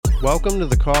Welcome to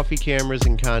the Coffee, Cameras,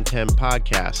 and Content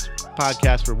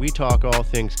podcast where we talk all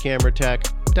things camera tech,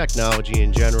 technology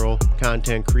in general,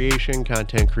 content creation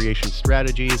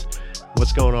strategies,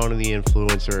 what's going on in the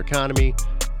influencer economy,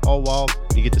 all while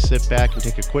you get to sit back and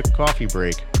take a quick coffee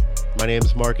break. My name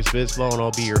is Marcus Visval and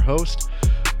I'll be your host.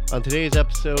 On today's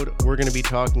episode, we're going to be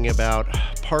talking about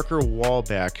Parker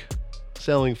Walbeck,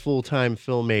 selling full-time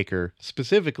filmmaker,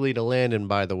 specifically to Landon,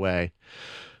 by the way.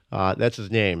 That's his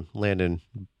name, Landon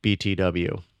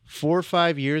BTW. 4 or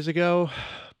 5 years ago,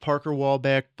 Parker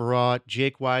Walbeck brought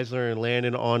Jake Weisler and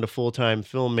Landon on to Fulltime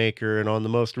Filmmaker, and on the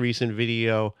most recent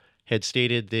video had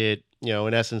stated that,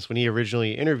 in essence, when he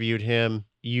originally interviewed him,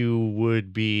 you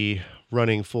would be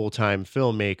running Fulltime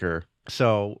Filmmaker.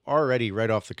 So already right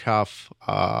off the cuff,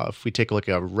 if we take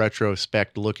a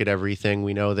retrospect look at everything,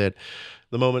 we know that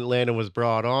the moment Landon was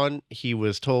brought on, he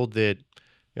was told that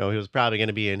he was probably going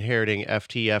to be inheriting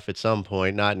FTF at some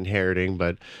point, not inheriting,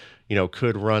 but,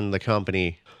 could run the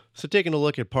company. So taking a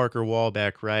look at Parker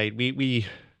Walbeck, right, we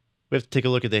have to take a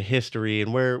look at the history,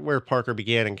 and where Parker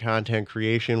began in content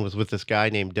creation was with this guy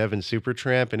named Devin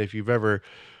Supertramp. And if you've ever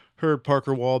heard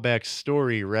Parker Walbeck's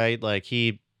story, right, like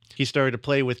he started to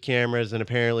play with cameras and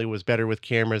apparently was better with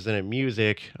cameras than at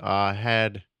music,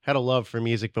 had a love for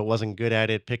music but wasn't good at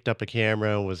it, picked up a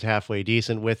camera and was halfway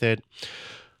decent with it.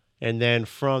 And then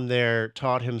from there,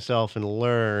 taught himself and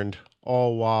learned,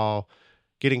 all while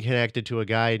getting connected to a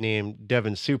guy named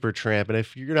Devin Supertramp. And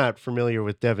if you're not familiar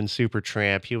with Devin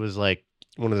Supertramp, he was like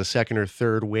one of the second or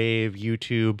third wave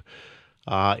YouTube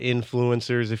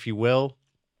influencers, if you will.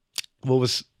 What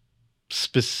was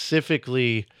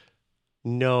specifically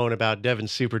known about Devin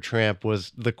Supertramp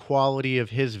was the quality of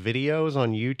his videos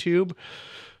on YouTube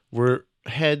were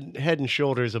head and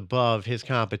shoulders above his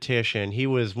competition. He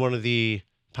was one of the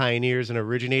pioneers and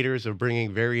originators of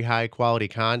bringing very high quality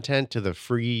content to the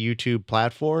free YouTube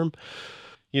platform.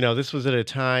 This was at a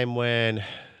time when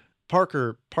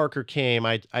Parker came.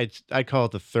 I call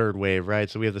it the third wave, right?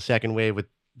 So we have the second wave with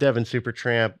Devin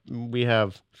Supertramp. We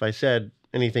have, if I said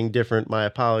anything different, my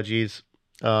apologies.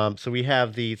 So we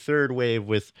have the third wave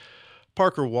with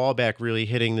Parker Walbeck really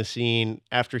hitting the scene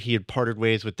after he had parted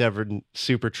ways with Devin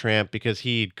Supertramp, because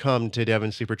he'd come to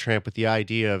Devin Supertramp with the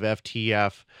idea of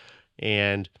FTF.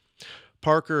 And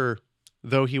Parker,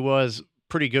 though he was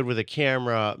pretty good with a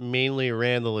camera, mainly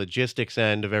ran the logistics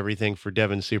end of everything for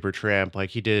Devin Supertramp.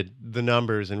 Like, he did the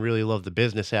numbers and really loved the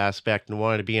business aspect and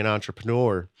wanted to be an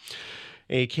entrepreneur.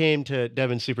 And he came to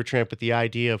Devin Supertramp with the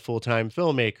idea of Fulltime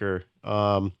Filmmaker,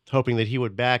 hoping that he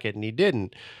would back it, and he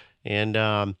didn't.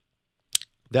 And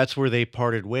that's where they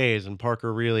parted ways, and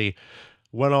Parker really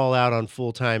went all out on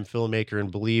Fulltime Filmmaker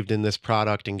and believed in this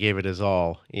product and gave it his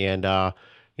all. And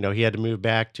he had to move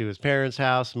back to his parents'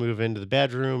 house, move into the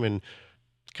bedroom, and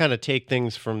kind of take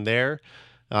things from there,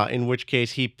 in which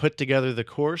case he put together the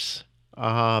course,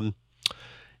 and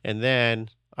then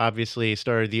obviously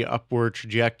started the upward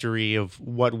trajectory of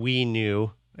what we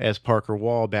knew as Parker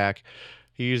Walbeck.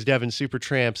 He used Devin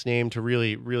Supertramp's name to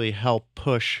really, really help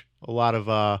push a lot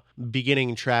of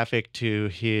beginning traffic to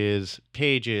his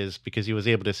pages, because he was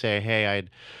able to say, hey, I'd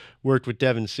worked with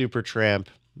Devin Supertramp,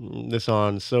 this on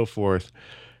and so forth.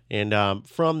 And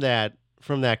from that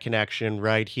connection,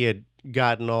 right, he had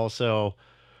gotten also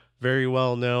very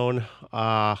well known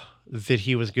that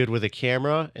he was good with a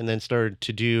camera, and then started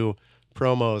to do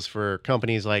promos for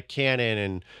companies like Canon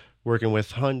and working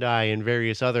with Hyundai and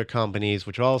various other companies,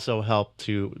 which also helped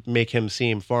to make him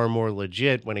seem far more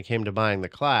legit when it came to buying the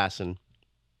class. And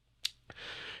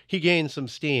he gained some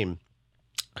steam.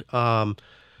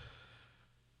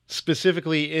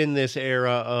 Specifically in this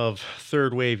era of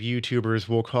third wave YouTubers,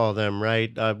 we'll call them,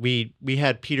 right? We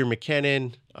had Peter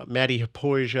McKinnon, Matty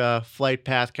Hapoja, Flight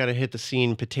Path kind of hit the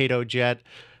scene, Potato Jet.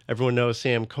 Everyone knows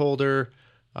Sam Calder,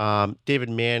 David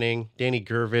Manning, Danny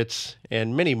Gervitz,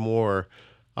 and many more.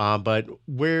 But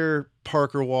where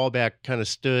Parker Walbeck kind of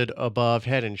stood above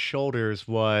head and shoulders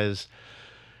was,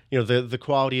 the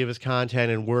quality of his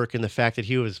content and work, and the fact that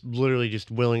he was literally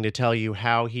just willing to tell you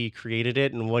how he created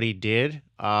it and what he did.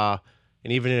 And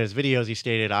even in his videos, he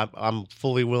stated, I'm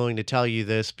fully willing to tell you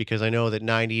this because I know that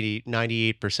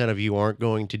 98% of you aren't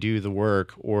going to do the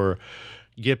work or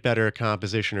get better at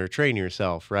composition or train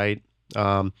yourself, right?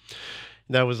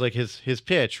 That was like his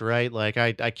pitch, right? Like,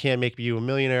 I can't make you a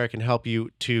millionaire. I can help you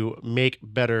to make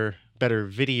better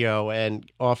video,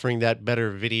 and offering that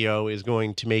better video is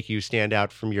going to make you stand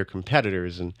out from your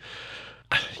competitors. And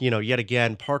yet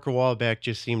again, Parker Walbeck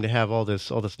just seemed to have all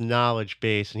this knowledge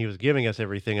base, and he was giving us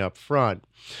everything up front.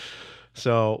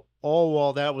 So all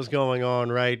while that was going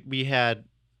on, right, we had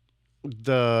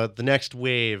the next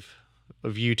wave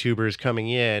of YouTubers coming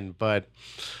in, but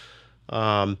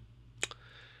Um,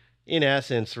 in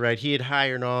essence, right, he had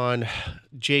hired on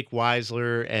Jake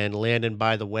Weisler and Landon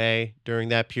by the way during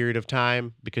that period of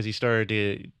time because he started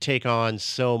to take on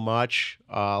so much.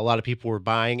 A lot of people were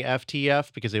buying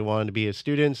FTF because they wanted to be his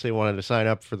students, they wanted to sign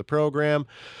up for the program,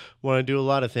 wanted to do a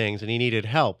lot of things, and he needed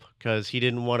help because he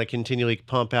didn't want to continually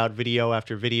pump out video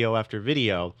after video after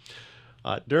video.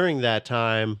 During that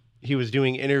time, he was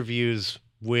doing interviews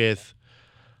with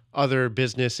other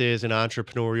businesses and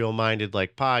entrepreneurial minded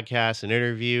like podcasts and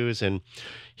interviews. And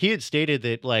he had stated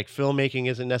that like filmmaking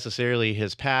isn't necessarily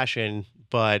his passion,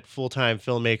 but full-time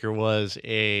filmmaker was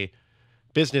a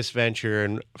business venture.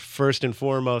 And first and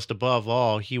foremost, above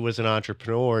all, he was an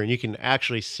entrepreneur. And you can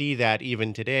actually see that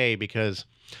even today because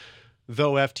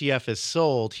though FTF is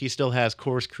sold, he still has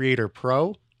Course Creator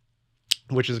Pro,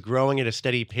 which is growing at a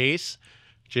steady pace,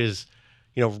 which is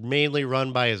mainly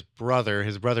run by his brother.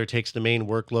 His brother takes the main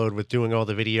workload with doing all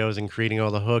the videos and creating all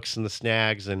the hooks and the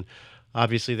snags. And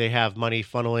obviously, they have money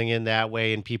funneling in that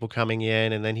way and people coming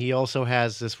in. And then he also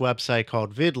has this website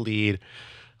called VidLead.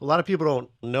 A lot of people don't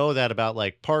know that about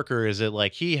like Parker, is it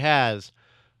like he has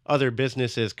other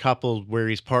businesses coupled where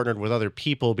he's partnered with other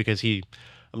people because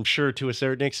I'm sure to a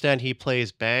certain extent he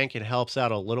plays bank and helps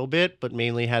out a little bit, but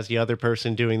mainly has the other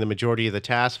person doing the majority of the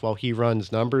tasks while he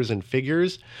runs numbers and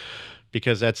figures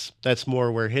because that's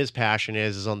more where his passion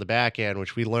is on the back end,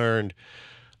 which we learned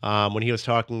when he was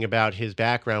talking about his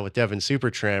background with Devin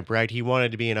Supertramp, right? He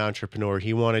wanted to be an entrepreneur.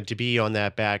 He wanted to be on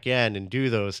that back end and do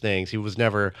those things. He was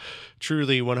never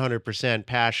truly 100%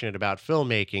 passionate about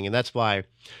filmmaking. And that's why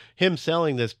him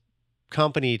selling this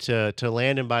company to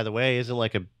Landon, by the way, isn't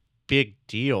like a big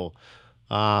deal.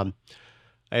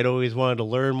 I'd always wanted to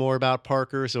learn more about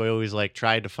Parker, so I always like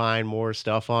tried to find more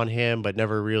stuff on him, but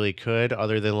never really could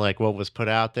other than like what was put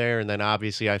out there. And then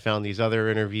obviously I found these other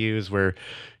interviews where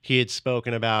he had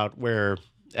spoken about where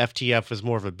FTF was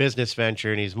more of a business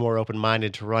venture and he's more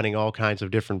open-minded to running all kinds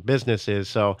of different businesses.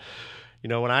 So,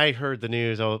 when I heard the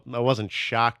news, I wasn't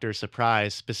shocked or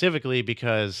surprised, specifically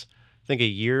because I think a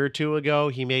year or two ago,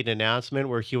 he made an announcement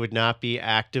where he would not be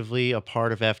actively a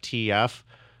part of FTF.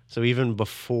 So even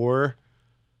before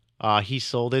he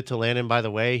sold it to Landon, by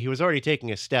the way, he was already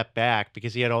taking a step back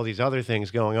because he had all these other things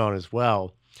going on as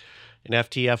well. And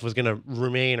FTF was going to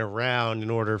remain around in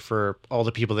order for all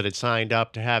the people that had signed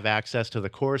up to have access to the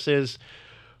courses.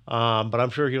 But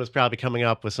I'm sure he was probably coming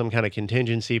up with some kind of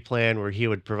contingency plan where he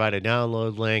would provide a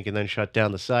download link and then shut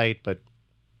down the site. But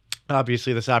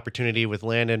obviously, this opportunity with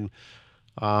Landon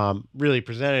really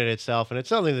presented itself. And it's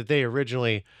something that they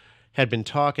originally had been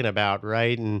talking about,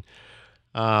 right? And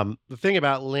the thing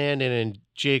about Landon and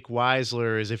Jake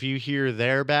Weisler is if you hear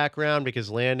their background, because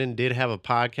Landon did have a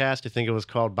podcast, I think it was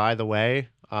called By the Way,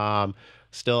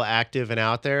 still active and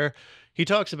out there. He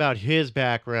talks about his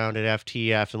background at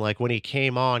FTF and like when he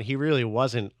came on, he really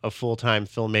wasn't a full-time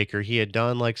filmmaker. He had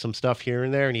done like some stuff here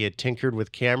and there and he had tinkered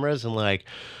with cameras and like,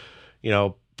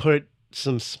 put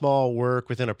some small work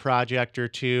within a project or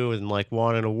two and like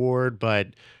won an award, but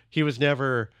he was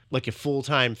never like a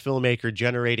full-time filmmaker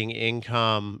generating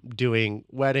income, doing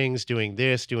weddings, doing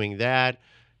this, doing that,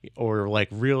 or like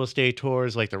real estate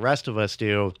tours like the rest of us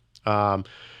do.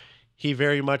 He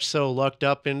very much so lucked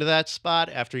up into that spot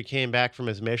after he came back from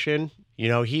his mission.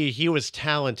 He was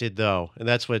talented though, and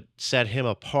that's what set him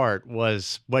apart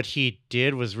was what he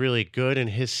did was really good, and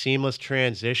his seamless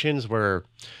transitions were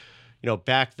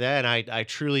back then, I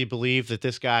truly believe that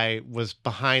this guy was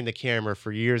behind the camera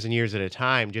for years and years at a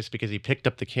time just because he picked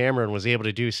up the camera and was able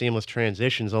to do seamless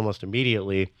transitions almost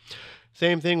immediately.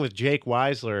 Same thing with Jake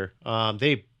Weisler.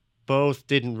 They both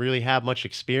didn't really have much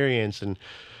experience, and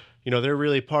they're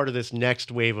really part of this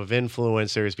next wave of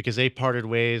influencers because they parted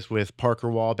ways with Parker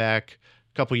Walbeck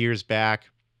a couple years back.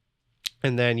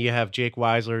 And then you have Jake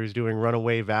Weisler who's doing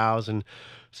Runaway Vows and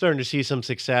starting to see some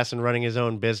success and running his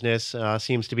own business.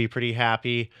 Seems to be pretty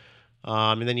happy.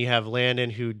 And then you have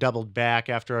Landon who doubled back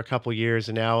after a couple years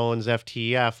and now owns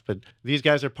FTF. But these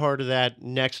guys are part of that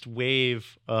next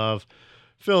wave of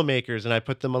filmmakers. And I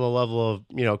put them on the level of,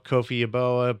 Kofi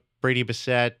Yaboa, Brady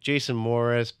Bissett, Jason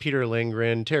Morris, Peter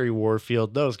Lindgren, Terry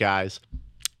Warfield, those guys.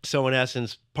 So in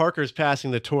essence, Parker's passing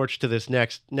the torch to this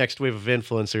next wave of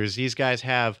influencers. These guys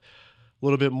have a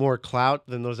little bit more clout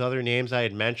than those other names I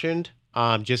had mentioned,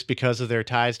 just because of their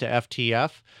ties to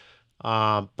FTF.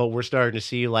 But we're starting to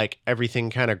see like everything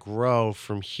kind of grow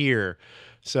from here.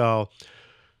 So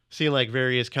seeing like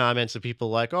various comments of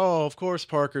people like, oh, of course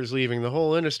Parker's leaving, the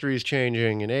whole industry is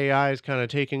changing and AI is kind of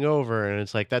taking over. And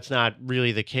it's like, that's not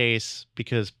really the case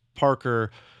because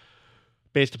Parker,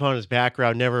 based upon his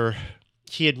background, never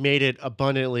he had made it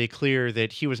abundantly clear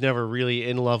that he was never really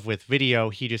in love with video.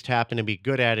 He just happened to be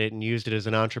good at it and used it as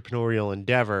an entrepreneurial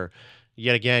endeavor.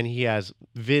 Yet again, he has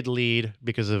VidLead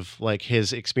because of like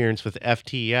his experience with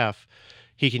FTF.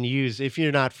 He can use, if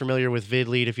you're not familiar with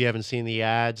VidLead, if you haven't seen the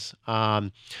ads,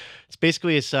 it's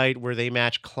basically a site where they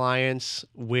match clients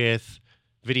with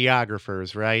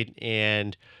videographers, right?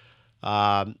 And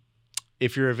um,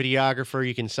 if you're a videographer,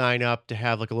 you can sign up to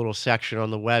have like a little section on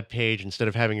the web page instead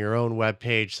of having your own web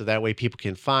page. So that way people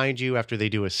can find you after they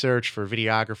do a search for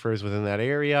videographers within that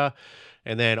area.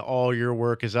 And then all your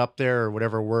work is up there, or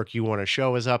whatever work you want to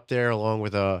show is up there, along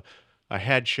with a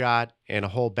headshot and a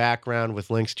whole background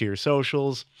with links to your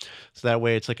socials. So that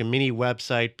way it's like a mini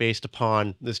website based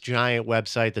upon this giant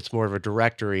website that's more of a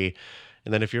directory.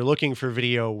 And then if you're looking for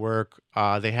video work,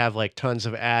 they have like tons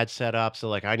of ads set up. So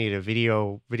like I need a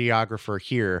videographer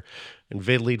here, and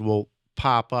VidLead will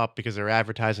pop up because they're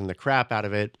advertising the crap out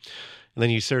of it. And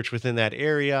then you search within that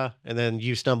area, and then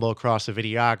you stumble across a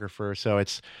videographer. So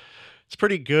it's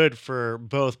pretty good for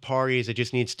both parties. It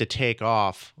just needs to take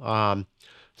off.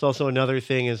 It's also another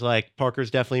thing is like Parker's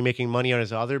definitely making money on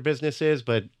his other businesses,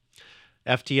 but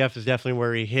FTF is definitely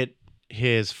where he hit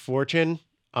his fortune.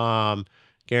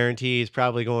 Guarantee he's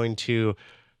probably going to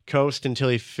coast until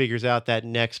he figures out that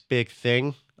next big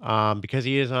thing, because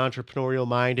he is entrepreneurial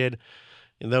minded.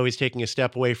 And though he's taking a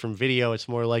step away from video, it's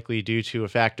more likely due to a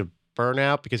fact of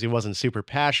burnout because he wasn't super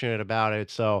passionate about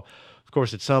it. So, of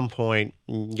course, at some point,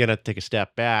 you're going to take a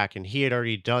step back. And he had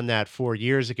already done that 4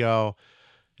 years ago.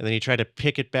 And then he tried to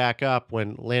pick it back up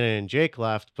when Landon and Jake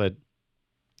left, but,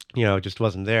 it just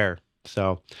wasn't there.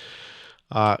 So,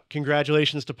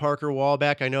 congratulations to Parker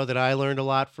Walbeck. I know that I learned a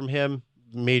lot from him,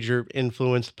 major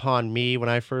influence upon me when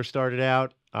I first started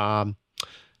out.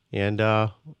 And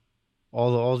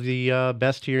all the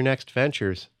best to your next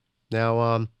ventures.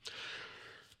 Now,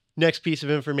 next piece of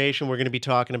information we're going to be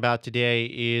talking about today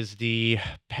is the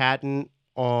patent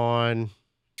on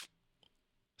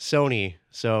Sony.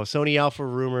 So Sony Alpha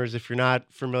Rumors, if you're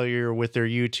not familiar with their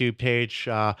YouTube page,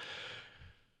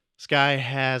 this guy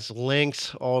has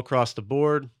links all across the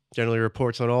board, generally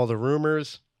reports on all the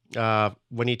rumors.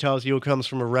 When he tells you it comes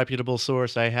from a reputable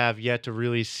source, I have yet to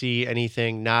really see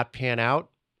anything not pan out.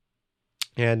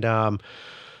 And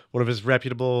one of his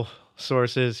reputable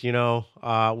sources,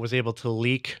 was able to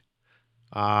leak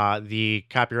the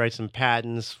copyrights and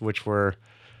patents, which were,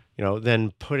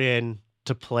 then put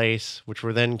into place, which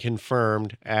were then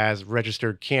confirmed as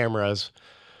registered cameras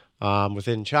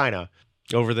within China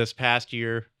over this past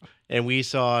year. And we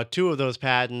saw two of those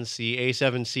patents, the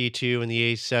A7C2 and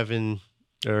the A7,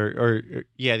 the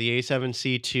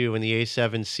A7C2 and the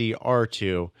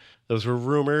A7CR2. Those were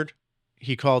rumored.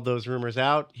 He called those rumors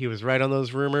out. He was right on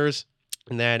those rumors.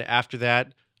 And then after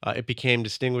that, it became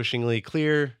distinguishingly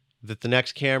clear that the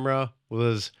next camera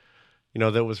was,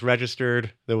 that was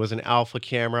registered. There was an alpha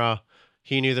camera.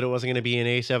 He knew that it wasn't going to be an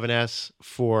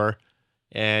A7S4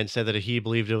 and said that he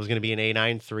believed it was going to be an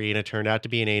A9 III, and it turned out to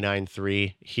be an A9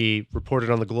 III. He reported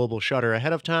on the global shutter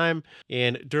ahead of time.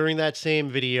 And during that same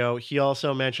video, he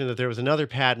also mentioned that there was another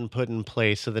patent put in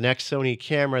place. So the next Sony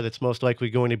camera that's most likely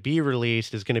going to be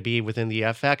released is going to be within the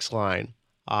FX line.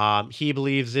 He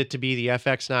believes it to be the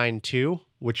FX9 II,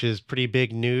 which is pretty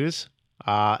big news.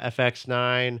 FX9,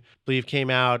 I believe, came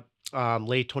out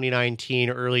late 2019,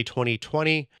 early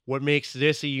 2020. What makes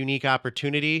this a unique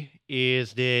opportunity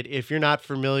is that if you're not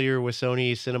familiar with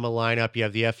Sony's cinema lineup, you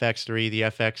have the FX3, the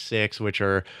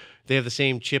FX6, they have the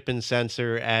same chip and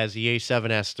sensor as the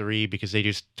A7S III because they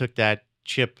just took that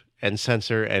chip and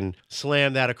sensor and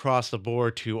slam that across the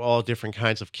board to all different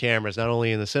kinds of cameras, not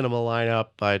only in the cinema lineup,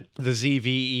 but the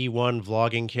ZV-E1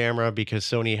 vlogging camera, because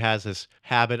Sony has this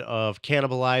habit of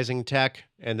cannibalizing tech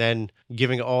and then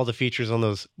giving all the features on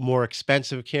those more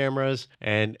expensive cameras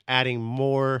and adding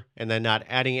more and then not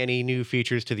adding any new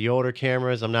features to the older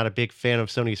cameras. I'm not a big fan of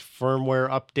Sony's firmware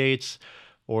updates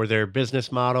or their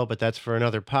business model, but that's for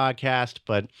another podcast.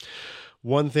 But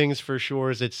one thing's for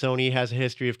sure is that Sony has a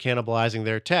history of cannibalizing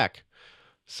their tech.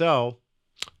 So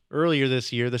earlier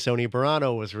this year, the Sony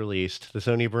Burano was released. The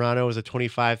Sony Burano is a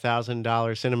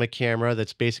 $25,000 cinema camera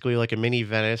that's basically like a mini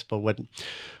Venice. But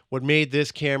what made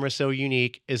this camera so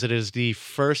unique is it is the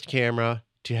first camera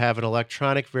to have an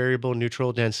electronic variable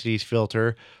neutral densities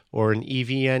filter, or an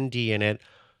EVND, in it,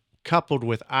 coupled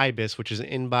with IBIS, which is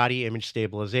in-body image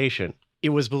stabilization. It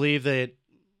was believed that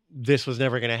this was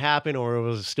never going to happen, or it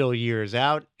was still years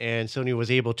out, and Sony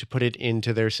was able to put it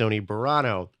into their Sony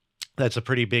Burano. That's a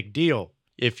pretty big deal.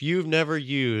 If you've never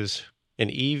used an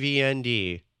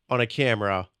EVND on a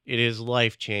camera, it is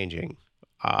life-changing.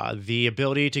 The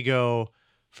ability to go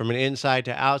from an inside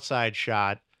to outside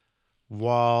shot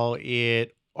while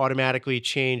it automatically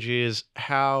changes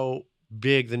how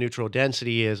big the neutral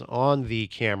density is on the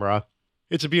camera.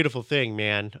 It's a beautiful thing,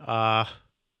 man.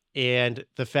 And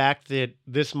the fact that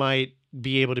this might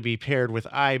be able to be paired with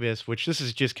IBIS, which this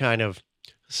is just kind of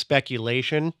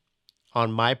speculation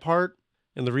on my part.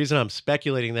 And the reason I'm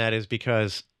speculating that is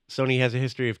because Sony has a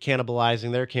history of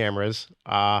cannibalizing their cameras,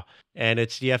 and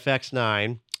it's the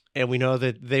FX9. And we know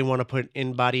that they want to put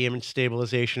in-body image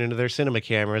stabilization into their cinema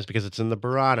cameras because it's in the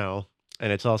Burano,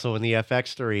 and it's also in the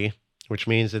FX3, which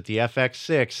means that the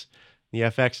FX6, the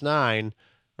FX9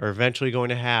 are eventually going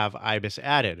to have IBIS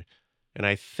added. And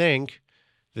I think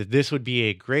that this would be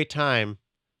a great time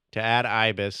to add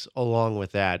IBIS along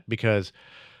with that, because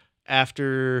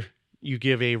after you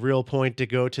give a real point to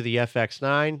go to the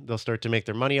FX9, they'll start to make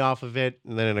their money off of it.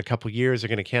 And then in a couple years, they're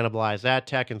going to cannibalize that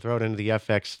tech and throw it into the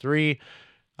FX3,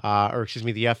 the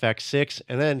FX6,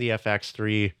 and then the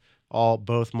FX3, all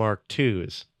both Mark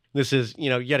IIs. This is,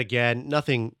 yet again,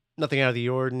 nothing out of the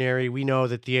ordinary. We know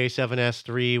that the A7S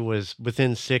III was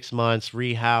within 6 months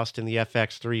rehoused in the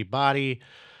FX3 body.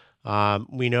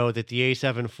 We know that the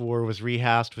A7 IV was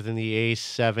rehoused within the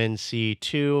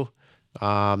A7C2.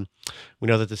 We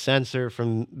know that the sensor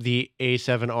from the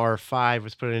A7R5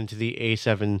 was put into the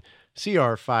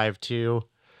A7CR5 too.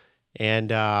 And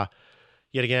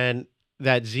yet again,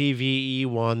 that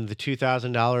ZVE1, the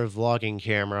 $2,000 vlogging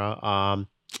camera,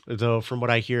 though from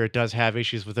what I hear, it does have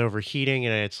issues with overheating,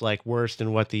 and it's like worse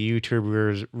than what the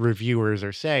YouTubers reviewers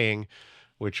are saying,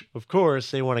 which of course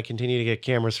they want to continue to get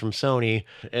cameras from Sony.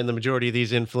 And the majority of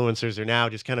these influencers are now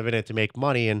just kind of in it to make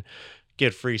money and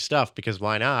get free stuff, because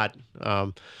why not?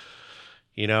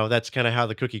 That's kind of how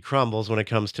the cookie crumbles when it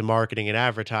comes to marketing and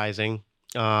advertising.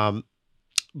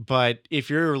 But if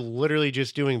you're literally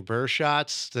just doing burst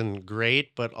shots, then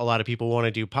great. But a lot of people want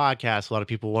to do podcasts. A lot of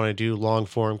people want to do long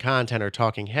form content or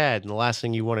talking head. And the last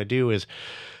thing you want to do is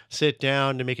sit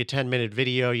down to make a 10-minute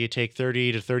video. You take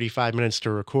 30 to 35 minutes to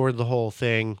record the whole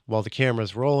thing while the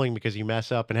camera's rolling because you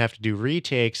mess up and have to do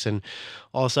retakes. And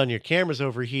all of a sudden your camera's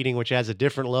overheating, which adds a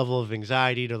different level of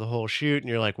anxiety to the whole shoot. And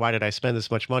you're like, why did I spend this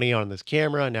much money on this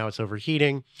camera? And now it's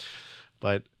overheating.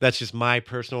 But that's just my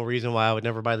personal reason why I would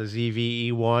never buy the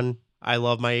ZVE1. I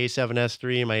love my A7S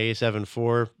III and my A7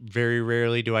 IV. Very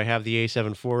rarely do I have the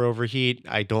A7 IV overheat.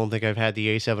 I don't think I've had the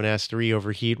A7S III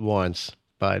overheat once,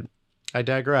 but I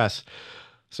digress.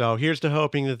 So here's to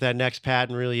hoping that that next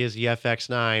patent really is the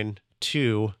FX9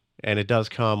 too, and it does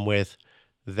come with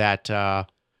that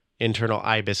internal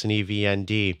IBIS and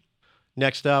EVND.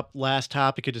 Next up, last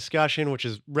topic of discussion, which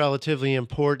is relatively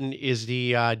important, is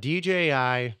the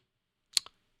DJI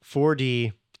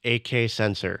 4D-8K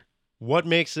sensor. What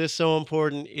makes this so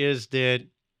important is that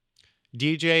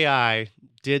DJI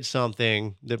did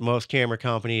something that most camera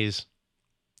companies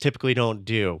typically don't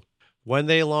do. When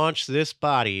they launched this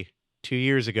body 2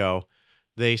 years ago,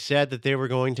 they said that they were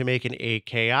going to make an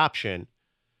 8K option.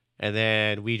 And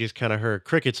then we just kind of heard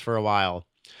crickets for a while.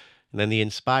 And then the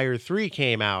Inspire 3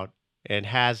 came out and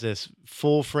has this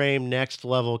full frame next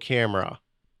level camera.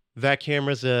 That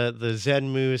camera's the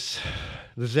Zenmuse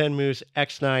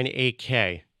X9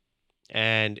 8K.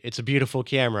 And it's a beautiful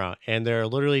camera. And there are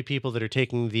literally people that are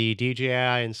taking the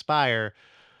DJI Inspire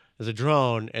as a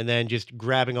drone and then just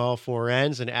grabbing all four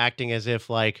ends and acting as if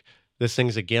like this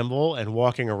thing's a gimbal and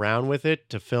walking around with it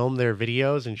to film their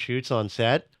videos and shoots on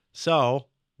set. So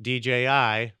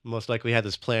DJI most likely had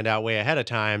this planned out way ahead of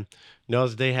time,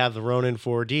 knows they have the Ronin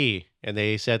 4D, and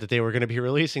they said that they were going to be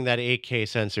releasing that 8K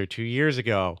sensor 2 years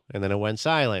ago, and then it went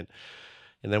silent.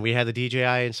 And then we had the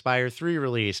DJI Inspire 3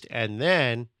 released, and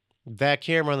then that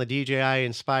camera on the DJI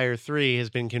Inspire 3 has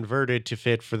been converted to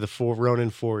fit for the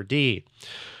Ronin 4D.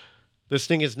 This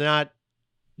thing is not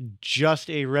just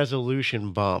a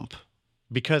resolution bump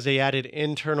because they added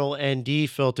internal ND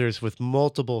filters with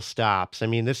multiple stops. I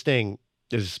mean, this thing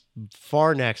is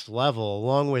far next level,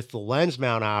 along with the lens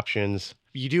mount options.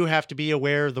 You do have to be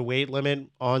aware of the weight limit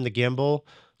on the gimbal.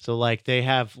 So like they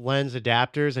have lens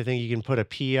adapters. I think you can put a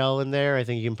PL in there. I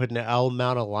think you can put an L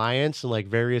mount Alliance and like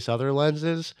various other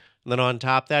lenses. And then on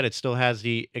top of that, it still has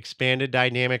the expanded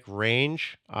dynamic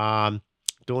range,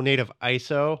 dual native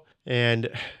ISO, and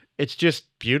it's just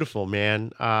beautiful,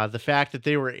 man. The fact that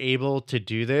they were able to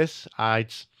do this,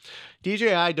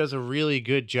 DJI does a really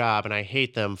good job, and I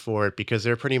hate them for it because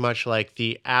they're pretty much like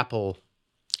the Apple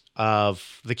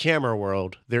of the camera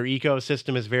world. Their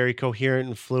ecosystem is very coherent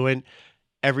and fluent.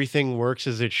 Everything works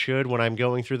as it should. When I'm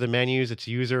going through the menus, it's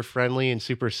user-friendly and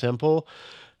super simple,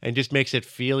 and just makes it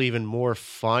feel even more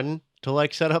fun to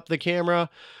like set up the camera.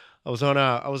 I was on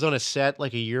a set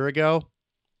like a year ago,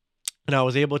 and I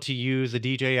was able to use the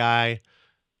DJI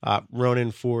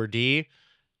Ronin 4D,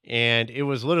 and it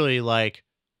was literally like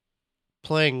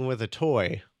playing with a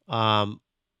toy,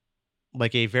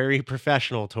 like a very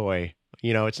professional toy.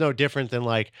 You know, it's no different than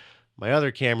like my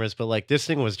other cameras, but like this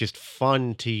thing was just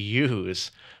fun to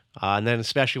use. And then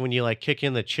especially when you like kick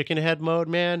in the chicken head mode,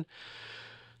 man,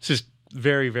 it's just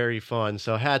very, very fun.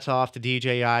 So hats off to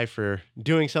DJI for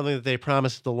doing something that they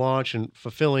promised at the launch and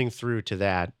fulfilling through to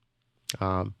that.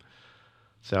 Um,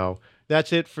 so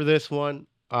that's it for this one.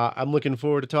 I'm looking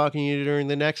forward to talking to you during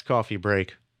the next coffee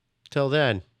break. Till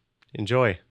then, enjoy.